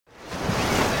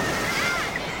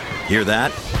Hear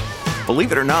that?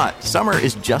 Believe it or not, summer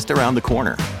is just around the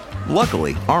corner.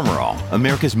 Luckily, Armor All,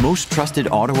 America's most trusted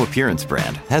auto appearance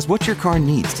brand, has what your car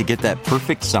needs to get that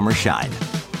perfect summer shine.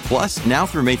 Plus, now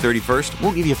through May 31st,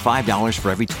 we'll give you $5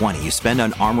 for every $20 you spend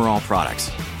on Armor All products.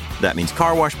 That means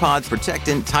car wash pods,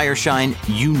 protectant, tire shine,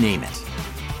 you name it.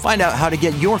 Find out how to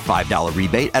get your $5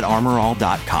 rebate at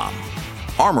armorall.com.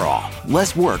 Armor All,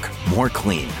 less work, more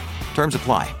clean. Terms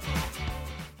apply.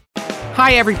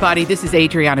 Hi, everybody. This is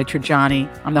Adriana Trajani.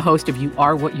 I'm the host of You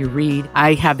Are What You Read.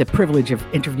 I have the privilege of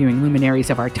interviewing luminaries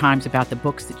of our times about the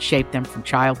books that shaped them from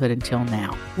childhood until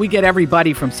now. We get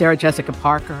everybody from Sarah Jessica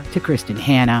Parker to Kristen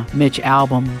Hanna, Mitch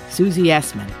Albom, Susie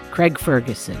Essman, Craig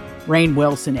Ferguson, Rainn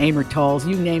Wilson, Amor Tolls,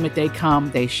 you name it, they come,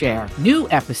 they share. New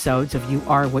episodes of You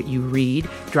Are What You Read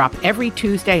drop every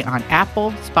Tuesday on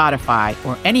Apple, Spotify,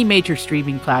 or any major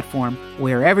streaming platform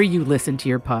wherever you listen to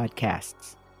your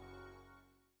podcasts.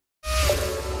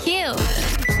 Q.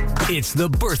 It's the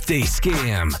birthday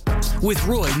scam with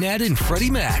Roy, Nat, and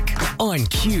Freddie Mac on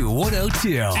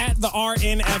Q102. At the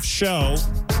RNF show,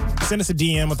 send us a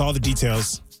DM with all the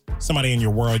details. Somebody in your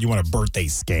world, you want a birthday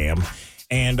scam.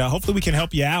 And hopefully we can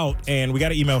help you out. And we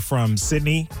got an email from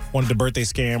Sydney, wanted to birthday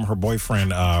scam her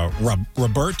boyfriend,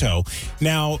 Roberto.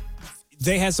 Now,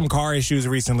 they had some car issues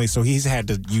recently, so he's had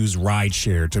to use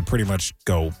rideshare to pretty much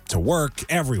go to work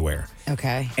everywhere.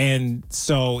 Okay. And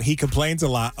so he complains a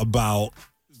lot about,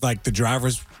 like, the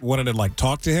drivers wanting to, like,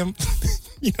 talk to him.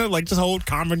 You know, like, just hold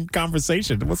common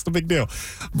conversation. What's the big deal?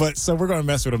 But so we're going to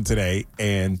mess with him today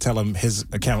and tell him his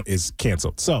account is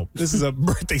canceled. So this is a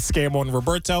birthday scam on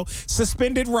Roberto.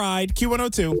 Suspended ride,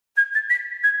 Q102.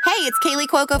 Hey, it's Kaylee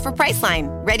Cuoco for Priceline.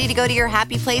 Ready to go to your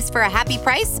happy place for a happy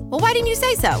price? Well, why didn't you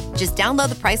say so? Just download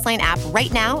the Priceline app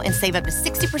right now and save up to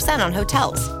 60% on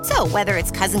hotels. So whether it's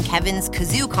Cousin Kevin's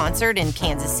Kazoo Concert in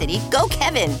Kansas City, go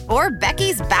Kevin, or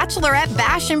Becky's Bachelorette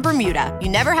Bash in Bermuda, you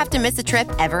never have to miss a trip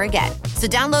ever again. So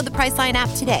download the Priceline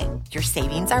app today. Your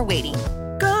savings are waiting.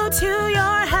 Go to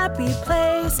your happy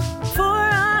place for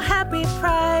a happy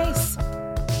price.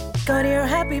 Go to your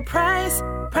happy price,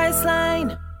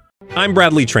 Priceline. I'm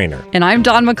Bradley Trainer. And I'm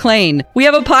Don McClain. We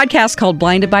have a podcast called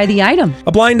Blinded by the Item.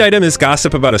 A blind item is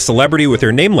gossip about a celebrity with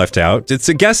their name left out. It's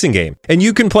a guessing game, and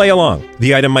you can play along.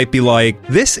 The item might be like,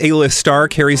 this A-list star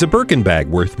carries a Birkin bag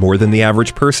worth more than the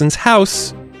average person's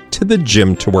house to the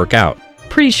gym to work out.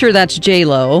 Pretty sure that's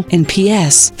J-Lo. And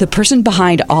P.S. the person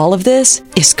behind all of this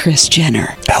is Kris Jenner,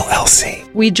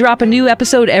 LLC. We drop a new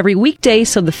episode every weekday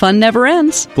so the fun never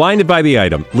ends. Blinded by the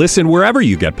Item. Listen wherever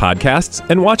you get podcasts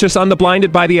and watch us on the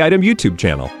Blinded by the Item YouTube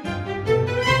channel.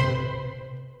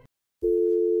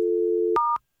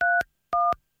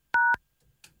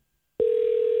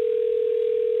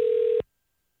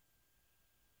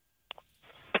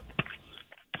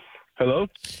 Hello?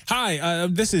 Hi,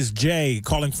 this is Jay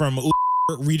calling from Uber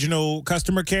Regional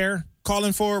Customer Care.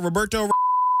 Calling for Roberto.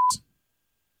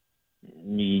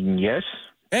 Yes.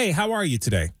 Hey, how are you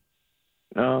today?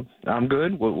 I'm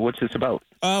good. What's this about?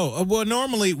 Oh, well,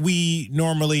 we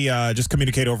normally just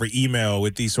communicate over email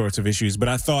with these sorts of issues, but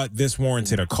I thought this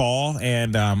warranted a call,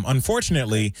 and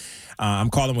unfortunately, I'm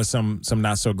calling with some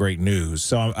not so great news.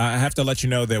 So I have to let you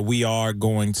know that we are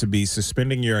going to be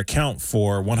suspending your account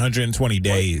for 120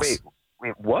 days.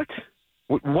 Wait, what?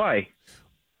 Why?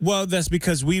 Well, that's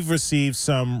because we've received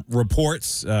some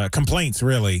reports, complaints,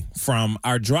 really, from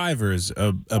our drivers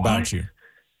about you.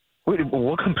 Wait,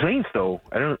 what complaints though?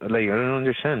 I don't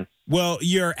understand. Well,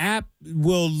 your app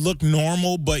will look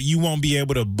normal, but you won't be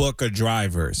able to book a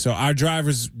driver. So our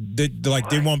drivers, they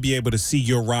won't be able to see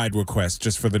your ride request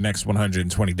just for the next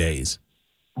 120 days.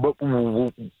 But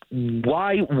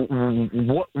why?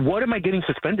 What am I getting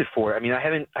suspended for? I mean, I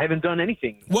haven't done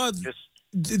anything. Well,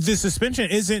 the suspension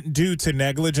isn't due to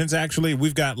negligence. Actually,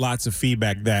 we've got lots of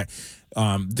feedback that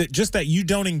just that you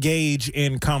don't engage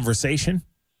in conversation.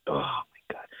 Oh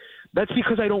my God, that's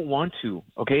because I don't want to.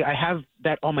 Okay, I have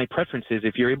that on my preferences.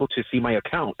 If you're able to see my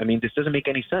account, I mean, this doesn't make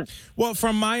any sense. Well,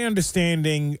 from my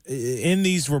understanding, in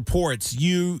these reports,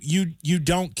 you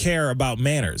don't care about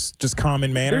manners, just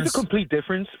common manners. There's a complete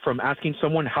difference from asking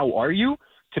someone how are you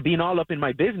to being all up in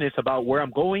my business about where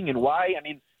I'm going and why. I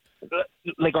mean.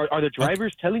 Like, are the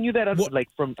drivers telling you that?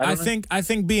 I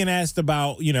think being asked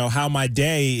about, how my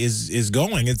day is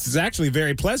going, it's actually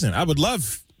very pleasant. I would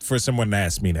love for someone to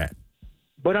ask me that.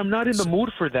 But I'm not in the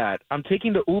mood for that. I'm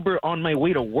taking the Uber on my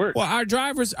way to work. Well, our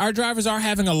drivers are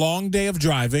having a long day of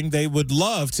driving. They would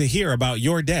love to hear about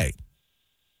your day.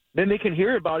 Then they can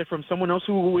hear about it from someone else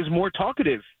who is more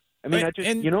talkative. I mean, it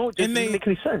doesn't make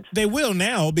any sense. They will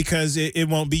now because it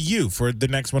won't be you for the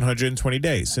next 120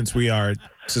 days since we are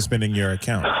suspending your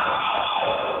account.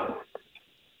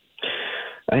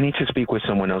 I need to speak with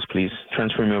someone else, please.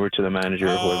 Transfer me over to the manager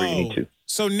or whoever you need to.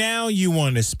 So now you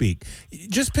want to speak.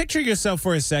 Just picture yourself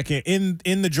for a second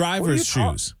in the driver's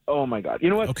shoes. Oh, my God. You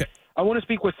know what? Okay. I want to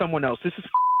speak with someone else. This is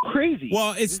crazy.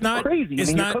 Well, it's not crazy.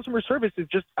 It's your customer service is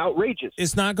just outrageous.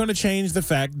 It's not going to change the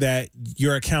fact that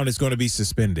your account is going to be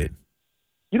suspended.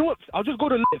 You know what? I'll just go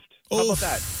to Lyft. How about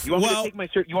that? You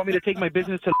want me to take my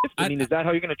business to Lyft? I mean, is that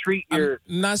how you're going to treat your?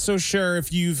 I'm not so sure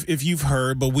if you've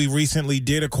heard, but we recently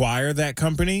did acquire that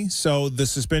company, so the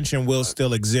suspension will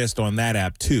still exist on that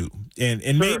app too. And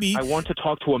Sir, maybe I want to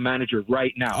talk to a manager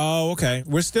right now. Oh, okay.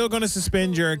 We're still going to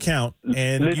suspend your account.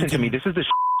 And listen to me. This is the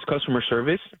customer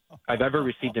service I've ever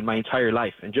received in my entire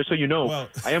life. And just so you know,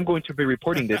 I am going to be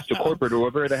reporting this to corporate or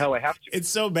whoever the hell I have to. It's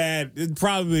so bad. It's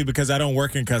probably because I don't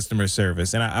work in customer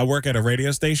service, and I work at a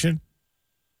radio station.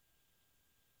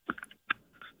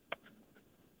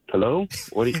 Hello?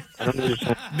 What do you, I don't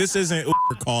understand. This isn't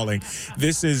Uber calling.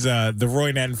 This is the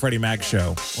Roy Nat and Freddie Mac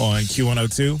show on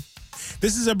Q102.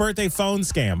 This is a birthday phone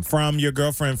scam from your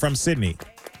girlfriend from Sydney.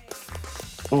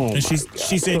 Oh, and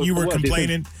she said you were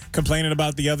complaining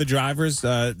about the other drivers,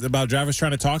 about drivers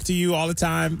trying to talk to you all the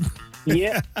time.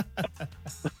 Yeah.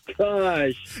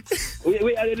 Gosh.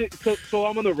 Wait, so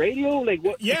I'm on the radio? Like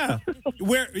what? Yeah.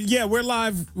 We're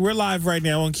live right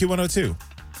now on Q102.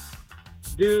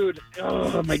 Dude,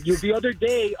 the other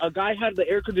day, a guy had the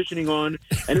air conditioning on,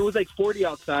 and it was like 40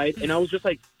 outside, and I was just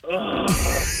like,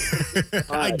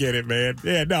 I get it, man.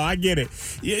 Yeah, no, I get it.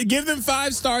 Give them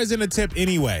 5 stars and a tip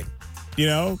anyway. You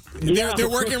know, they're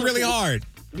working really hard.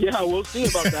 Yeah, we'll see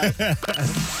about that.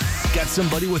 Got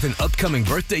somebody with an upcoming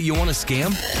birthday you want to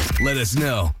scam? Let us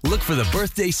know. Look for the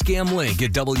birthday scam link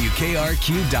at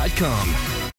WKRQ.com.